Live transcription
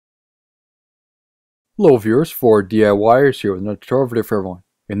Hello viewers, for DIYers here with another tutorial video for everyone.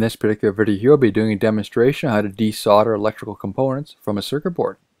 In this particular video here, I'll be doing a demonstration on how to desolder electrical components from a circuit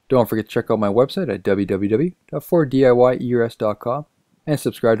board. Don't forget to check out my website at www.4diyers.com and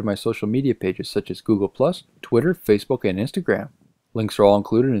subscribe to my social media pages such as Google+, Twitter, Facebook, and Instagram. Links are all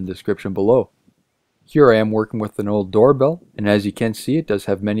included in the description below. Here I am working with an old doorbell, and as you can see, it does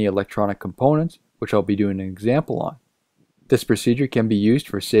have many electronic components, which I'll be doing an example on. This procedure can be used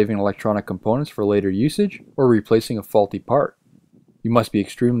for saving electronic components for later usage or replacing a faulty part. You must be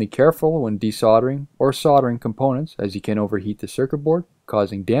extremely careful when desoldering or soldering components, as you can overheat the circuit board,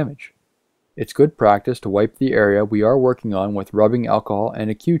 causing damage. It's good practice to wipe the area we are working on with rubbing alcohol and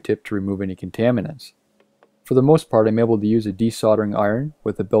a Q-tip to remove any contaminants. For the most part, I'm able to use a desoldering iron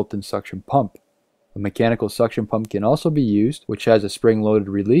with a built-in suction pump. A mechanical suction pump can also be used, which has a spring-loaded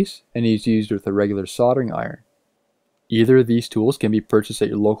release and is used with a regular soldering iron. Either of these tools can be purchased at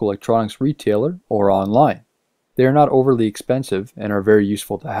your local electronics retailer or online. They are not overly expensive and are very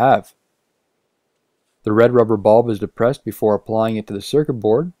useful to have. The red rubber bulb is depressed before applying it to the circuit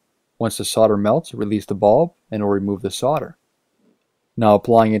board. Once the solder melts, release the bulb and it will remove the solder. Now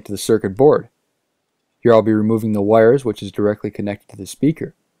applying it to the circuit board. Here I'll be removing the wires which is directly connected to the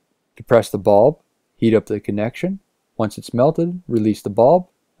speaker. Depress the bulb, heat up the connection. Once it's melted, release the bulb,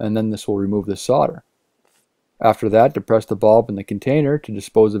 and then this will remove the solder. After that, depress the bulb in the container to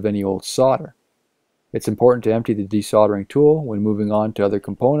dispose of any old solder. It's important to empty the desoldering tool when moving on to other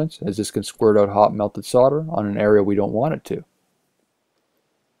components, as this can squirt out hot melted solder on an area we don't want it to.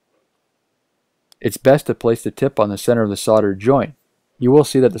 It's best to place the tip on the center of the soldered joint. You will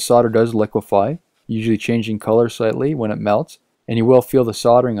see that the solder does liquefy, usually changing color slightly when it melts, and you will feel the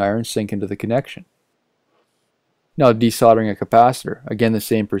soldering iron sink into the connection. Now desoldering a capacitor, again the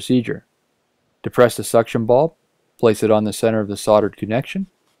same procedure. Depress the suction bulb, place it on the center of the soldered connection,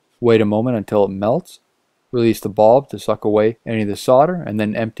 wait a moment until it melts, release the bulb to suck away any of the solder, and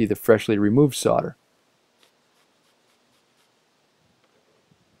then empty the freshly removed solder.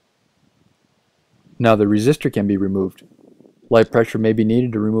 Now the resistor can be removed. Light pressure may be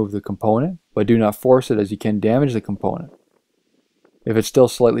needed to remove the component, but do not force it as you can damage the component. If it's still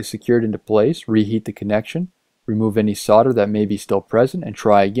slightly secured into place, reheat the connection, remove any solder that may be still present, and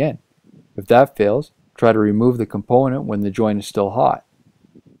try again. If that fails, try to remove the component when the joint is still hot.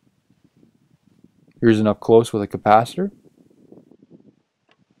 Here's an up close with a capacitor.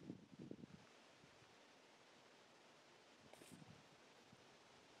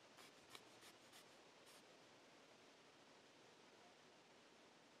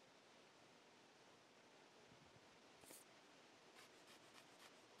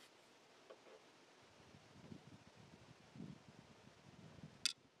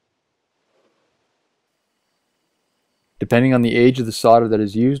 Depending on the age of the solder that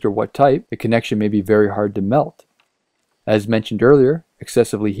is used or what type, the connection may be very hard to melt. As mentioned earlier,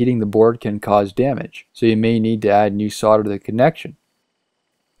 excessively heating the board can cause damage, so you may need to add new solder to the connection.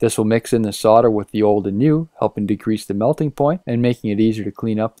 This will mix in the solder with the old and new, helping decrease the melting point and making it easier to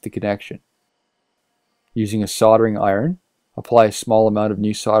clean up the connection. Using a soldering iron, apply a small amount of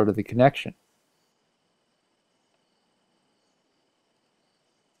new solder to the connection.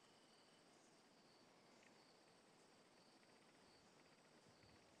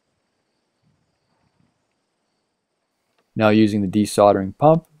 Now using the desoldering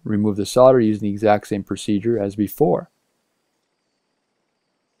pump, remove the solder using the exact same procedure as before.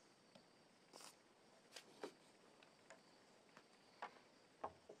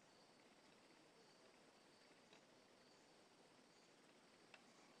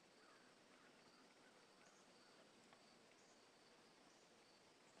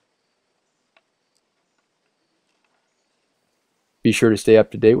 Be sure to stay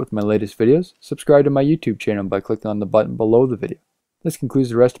up to date with my latest videos. Subscribe to my YouTube channel by clicking on the button below the video. This concludes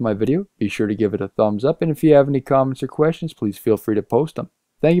the rest of my video. Be sure to give it a thumbs up, and if you have any comments or questions, please feel free to post them.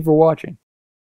 Thank you for watching.